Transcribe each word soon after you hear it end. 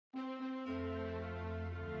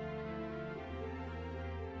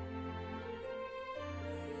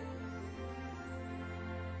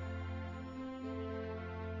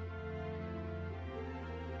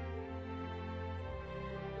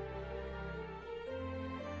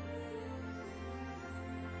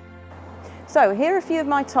So here are a few of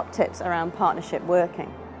my top tips around partnership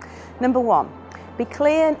working. Number one, be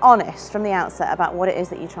clear and honest from the outset about what it is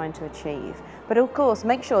that you're trying to achieve. But of course,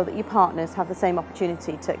 make sure that your partners have the same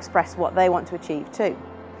opportunity to express what they want to achieve too.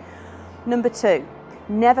 Number two,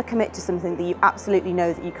 never commit to something that you absolutely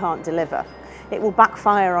know that you can't deliver. It will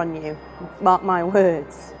backfire on you, mark my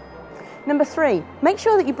words. Number three, make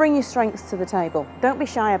sure that you bring your strengths to the table. Don't be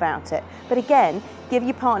shy about it. But again, give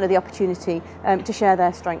your partner the opportunity to share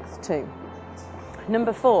their strengths too.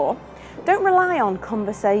 Number four, don't rely on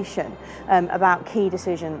conversation about key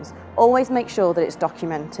decisions. Always make sure that it's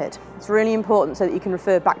documented. It's really important so that you can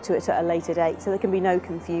refer back to it at a later date, so there can be no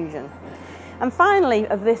confusion. And finally,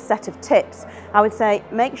 of this set of tips, I would say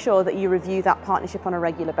make sure that you review that partnership on a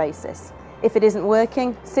regular basis. If it isn't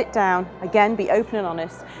working, sit down, again, be open and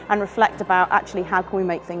honest, and reflect about actually how can we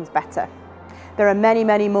make things better. There are many,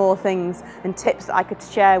 many more things and tips that I could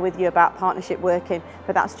share with you about partnership working,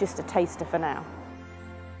 but that's just a taster for now.